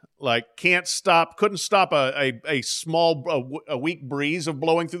 weakest, like couldn't stop a weak breeze of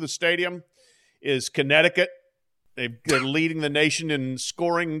blowing through the stadium is Connecticut. They're leading the nation in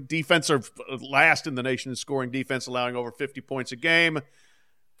scoring defense, or last in the nation in scoring defense, allowing over 50 points a game.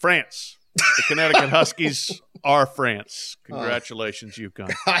 France. The Connecticut Huskies are France. Congratulations,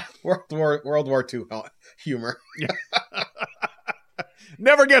 UConn. World War II humor.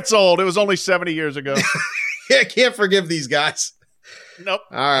 Never gets old. It was only 70 years ago. Yeah, can't forgive these guys. Nope.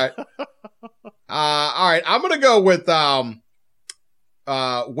 All right. All right. I'm going to go with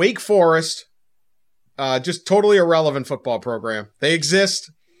Wake Forest. Just totally irrelevant football program. They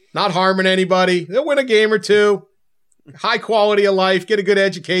exist, not harming anybody. They'll win a game or 2. High quality of life, get a good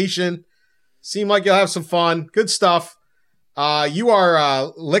education. Seem like you'll have some fun. Good stuff. You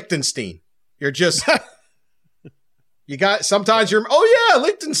are Liechtenstein. You're just, you got, sometimes you're, oh yeah,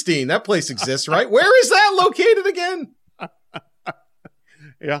 Liechtenstein. That place exists, right? Where is that located again?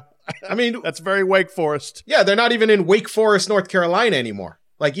 Yeah. I mean, that's very Wake Forest. Yeah, they're not even in Wake Forest, North Carolina anymore.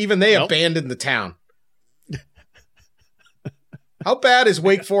 Like even they abandoned the town. How bad is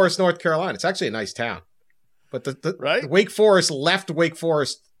Wake Forest, North Carolina? It's actually a nice town. But the Wake Forest left Wake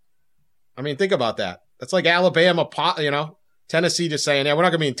Forest. I mean, think about that. That's like Alabama, Tennessee just saying, yeah, we're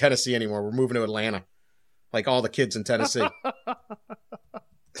not going to be in Tennessee anymore. We're moving to Atlanta. Like all the kids in Tennessee.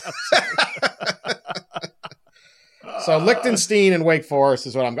 So Liechtenstein and Wake Forest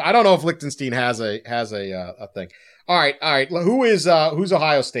is what I don't know if Liechtenstein has a thing. All right. Who's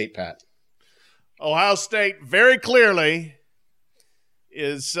Ohio State, Pat? Ohio State very clearly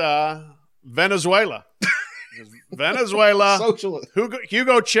is Venezuela. Venezuela, socialist.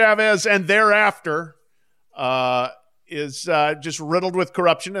 Hugo Chavez, and thereafter is just riddled with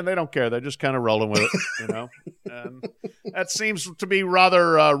corruption, and they don't care. They're just kind of rolling with it, And that seems to be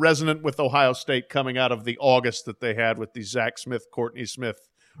rather resonant with Ohio State coming out of the August that they had with the Zach Smith, Courtney Smith,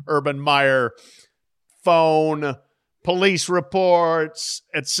 Urban Meyer phone, police reports,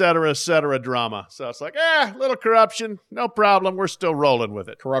 et cetera, drama. So it's like, little corruption, no problem. We're still rolling with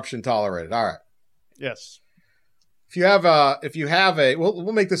it. Corruption tolerated. All right. Yes. If you have a,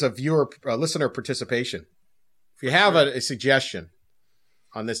 we'll make this a listener participation. If you have a suggestion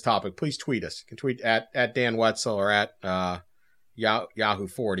on this topic, please tweet us. You can tweet at Dan Wetzel or at Yahoo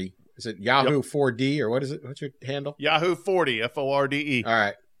 40. Is it Yahoo 4D or what is it? What's your handle? Yahoo 40, FORDE. All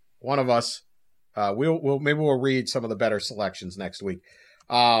right. One of us. We'll read some of the better selections next week.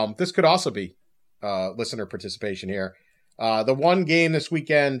 This could also be listener participation here. The one of the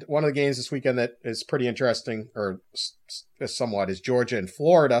games this weekend that is pretty interesting, or somewhat, is Georgia and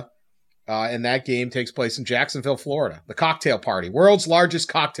Florida. And that game takes place in Jacksonville, Florida. The cocktail party, world's largest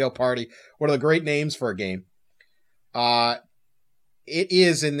cocktail party. One of the great names for a game. It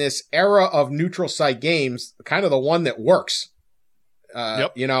is, in this era of neutral site games, kind of the one that works.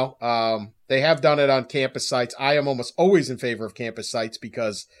 Yep. They have done it on campus sites. I am almost always in favor of campus sites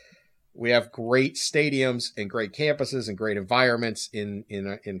because we have great stadiums and great campuses and great environments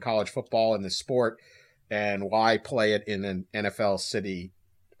in college football and the sport. And why play it in an NFL city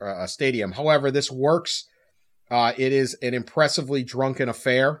stadium? However, this works. It is an impressively drunken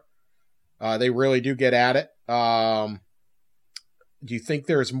affair. They really do get at it. Do you think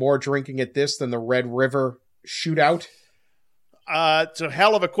there's more drinking at this than the Red River shootout? It's a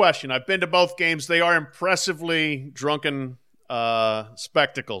hell of a question. I've been to both games. They are impressively drunken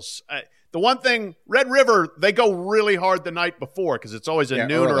spectacles. The one thing, Red River, they go really hard the night before because it's always a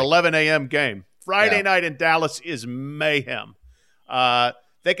noon or 11 a.m. game. Friday night in Dallas is mayhem.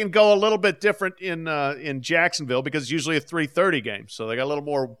 They can go a little bit different in Jacksonville because it's usually a 3:30 game, so they got a little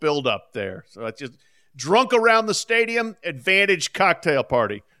more build-up there. So it's just drunk around the stadium, advantage cocktail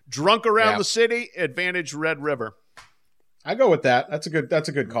party. Drunk around the city, advantage Red River. I go with that. That's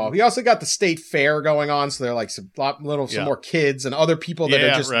a good call. We also got the state fair going on, so there are like some more kids and other people that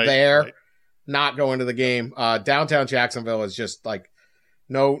are just there, not going to the game. Downtown Jacksonville is just like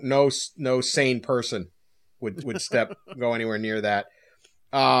no sane person would go anywhere near that.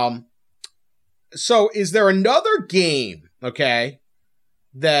 So is there another game,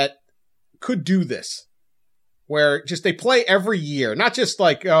 that could do this, where just they play every year, not just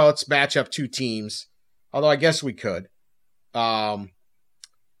like, let's match up two teams, although I guess we could. But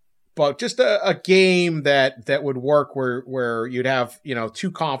just a game that would work where you'd have,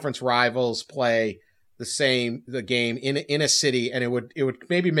 two conference rivals play the game in a city, and it would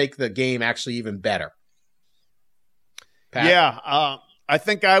maybe make the game actually even better. Pat? Yeah. I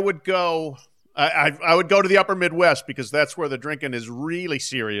think I would go, I would go to the upper Midwest because that's where the drinking is really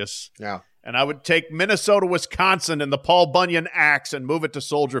serious. Yeah. And I would take Minnesota, Wisconsin and the Paul Bunyan Axe and move it to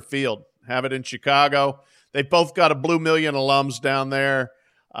Soldier Field. Have it in Chicago. They both got a Blue Million alums down there.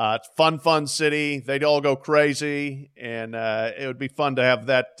 It's fun city. They'd all go crazy, and it would be fun to have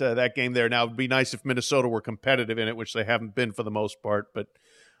that game there. Now, it would be nice if Minnesota were competitive in it, which they haven't been for the most part. But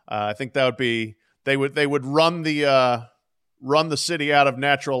I think that would be they would run the city out of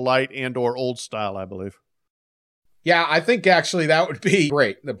natural light and or old style, I believe. Yeah, I think actually that would be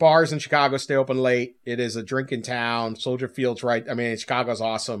great. The bars in Chicago stay open late. It is a drinking town. Soldier Field's right. I mean, Chicago's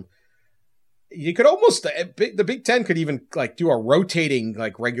awesome. You could almost, the Big Ten could even like do a rotating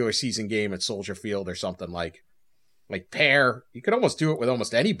like regular season game at Soldier Field or something like pair. You could almost do it with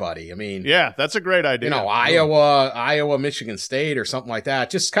almost anybody. I mean, yeah, that's a great idea. Iowa, Michigan State or something like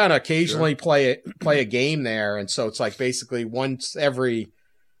that. Just kind of occasionally play a game there. And so it's like basically once every,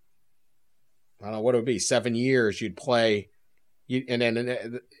 I don't know what it would be, 7 years you'd play, and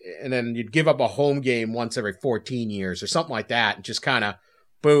then you'd give up a home game once every 14 years or something like that, and just kind of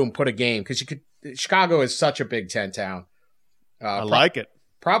boom, put a game, because Chicago is such a Big Ten town. I like it.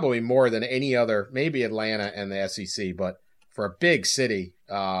 Probably more than any other, maybe Atlanta and the SEC, but for a big city,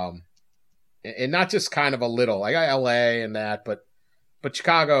 and not just kind of a little, like LA and that, but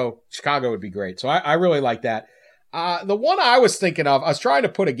Chicago would be great. So I really like that. The one I was thinking of, I was trying to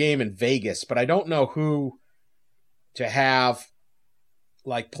put a game in Vegas, but I don't know who to have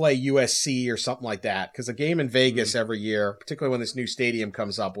like play USC or something like that. Because a game in Vegas every year, particularly when this new stadium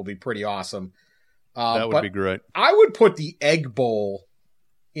comes up, will be pretty awesome. That would be great. I would put the Egg Bowl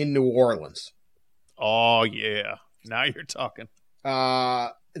in New Orleans. Oh, yeah. Now you're talking.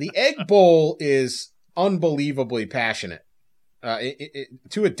 The Egg Bowl is unbelievably passionate.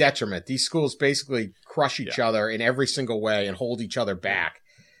 To a detriment. These schools basically crush each other in every single way and hold each other back.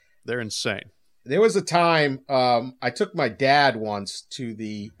 They're insane. There was a time I took my dad once to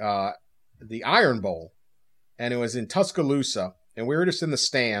the Iron Bowl, and it was in Tuscaloosa, and we were just in the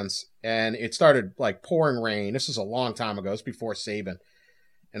stands, and it started like pouring rain. This was a long time ago. It was before Saban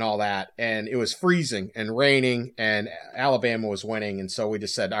and all that, and it was freezing and raining, and Alabama was winning, and so we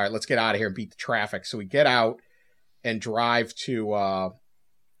just said, all right, let's get out of here and beat the traffic. So we get out and drive to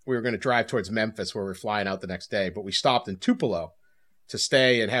we were going to drive towards Memphis, where we were flying out the next day, but we stopped in Tupelo to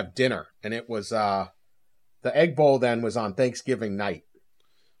stay and have dinner. And it was the Egg Bowl then was on Thanksgiving night.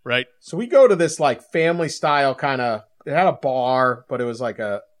 Right. So we go to this like family style kind of a bar, but it was like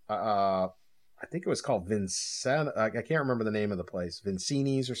I think it was called Vincent. I can't remember the name of the place.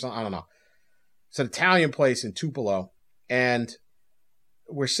 Vincini's or something. I don't know. It's an Italian place in Tupelo, and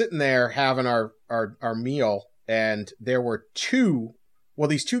we're sitting there having our meal, and there were two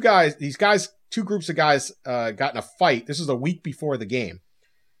groups of guys got in a fight. This was a week before the game.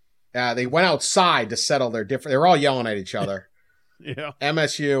 They went outside to settle their different. They were all yelling at each other. Yeah.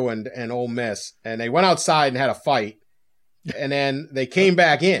 MSU and Ole Miss, and they went outside and had a fight, and then they came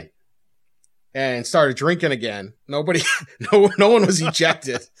back in and started drinking again. No one was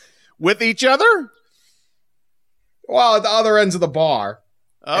ejected. With each other? Well, at the other ends of the bar.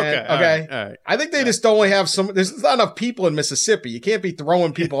 Okay. And, all right. I think they just only have there's not enough people in Mississippi. You can't be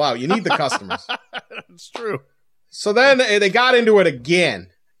throwing people out. You need the customers. That's true. So then they got into it again,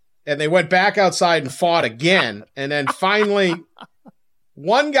 and they went back outside and fought again. And then finally,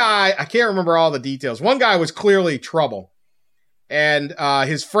 one guy, I can't remember all the details. One guy was clearly trouble, and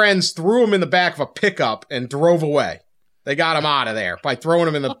his friends threw him in the back of a pickup and drove away. They got him out of there by throwing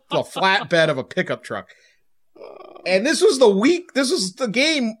him in the flatbed of a pickup truck. And this was the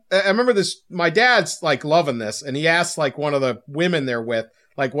game. I remember this. My dad's like loving this, and he asked like one of the women they're with,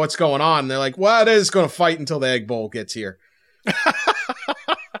 like, what's going on? And they're like, well, they're just going to fight until the Egg Bowl gets here. That's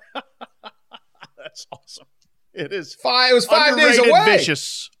awesome. It is. It was 5 days away.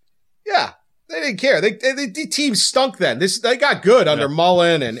 Vicious. Yeah. They didn't care. The team stunk then. They got good under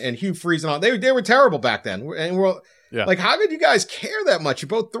Mullen and Hugh Freeze and all. They were terrible back then. And we're like, how could you guys care that much? You're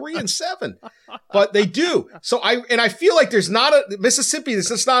both 3-7, but they do. So I feel like there's Mississippi. There's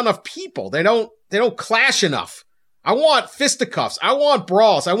just not enough people. They don't clash enough. I want fisticuffs. I want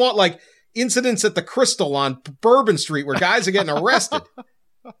brawls. I want like incidents at the Crystal on Bourbon Street where guys are getting arrested.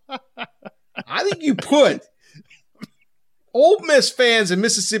 I think you put Ole Miss fans and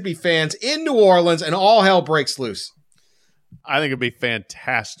Mississippi fans in New Orleans and all hell breaks loose. I think it'd be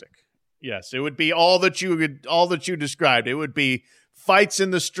fantastic. Yes, it would be all that you described. It would be fights in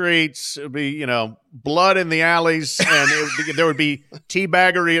the streets. It would be, blood in the alleys, and there would be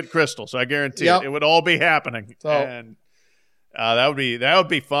teabaggery at Crystal. So I guarantee it would all be happening. So, and that would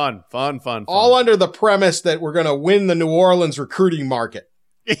be fun. All under the premise that we're going to win the New Orleans recruiting market.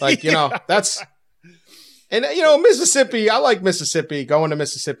 Like, that's. And, Mississippi, I like Mississippi, going to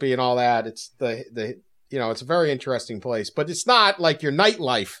Mississippi and all that. It's it's a very interesting place, but it's not like your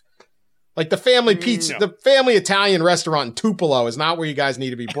nightlife. Like the family pizza, the family Italian restaurant in Tupelo is not where you guys need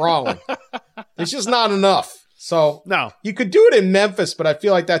to be brawling. It's just not enough. So no, you could do it in Memphis, but I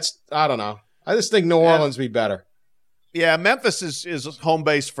feel like I don't know. I just think New Orleans would be better. Yeah. Memphis is home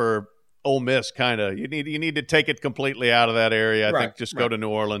base for Ole Miss. Kind of, you need to take it completely out of that area. I think just go to New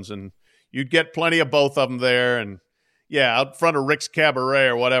Orleans and you'd get plenty of both of them there. And out front of Rick's Cabaret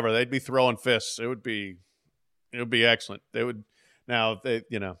or whatever, they'd be throwing fists. It would be excellent. They would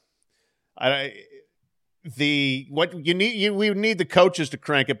we would need the coaches to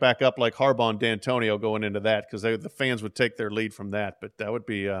crank it back up like Harbaugh and D'Antonio going into that because the fans would take their lead from that. But that would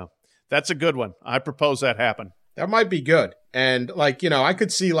be that's a good one. I propose that happen. That might be good. And I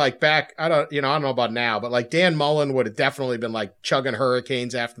could see like back, I don't know about now, but like Dan Mullen would have definitely been like chugging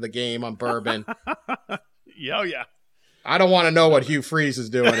Hurricanes after the game on bourbon. Yeah. I don't want to know what Hugh Freeze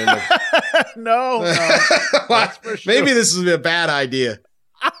is doing in the No. That's for sure. Maybe this is a bad idea.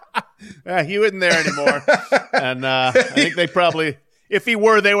 He wasn't there anymore. And I think they probably, if he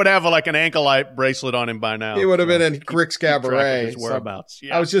were, they would have like an ankle-light bracelet on him by now. He would have been in Rick's Cabaret. His whereabouts.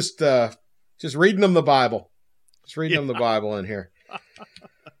 Yeah. I was just reading them the Bible. Just reading them the Bible in here.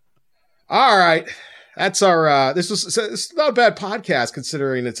 All right. That's our, it's not a bad podcast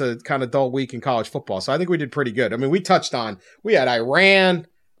considering it's a kind of dull week in college football. So I think we did pretty good. I mean, we had Iran,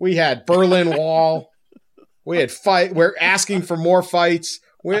 we had Berlin Wall, we had we're asking for more fights.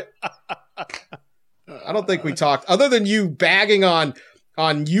 I don't think we talked, other than you bagging on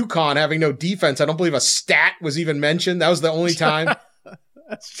UConn having no defense. I don't believe a stat was even mentioned. That was the only time.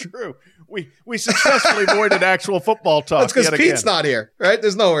 That's true. We successfully avoided actual football talk. That's because Pete's not here, right?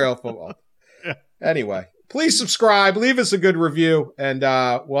 There's no real football. Yeah. Anyway, please subscribe, leave us a good review, and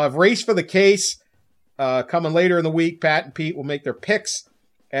we'll have Race for the Case coming later in the week. Pat and Pete will make their picks.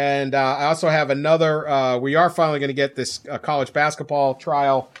 And I also have another, we are finally going to get this college basketball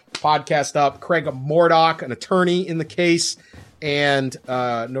trial podcast up. Craig Mordock, an attorney in the case, and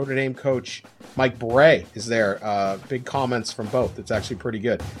Notre Dame coach Mike Bray is there. Big comments from both. It's actually pretty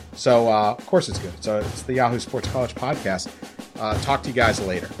good. So, of course it's good. So it's the Yahoo Sports College podcast. Talk to you guys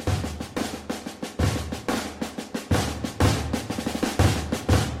later.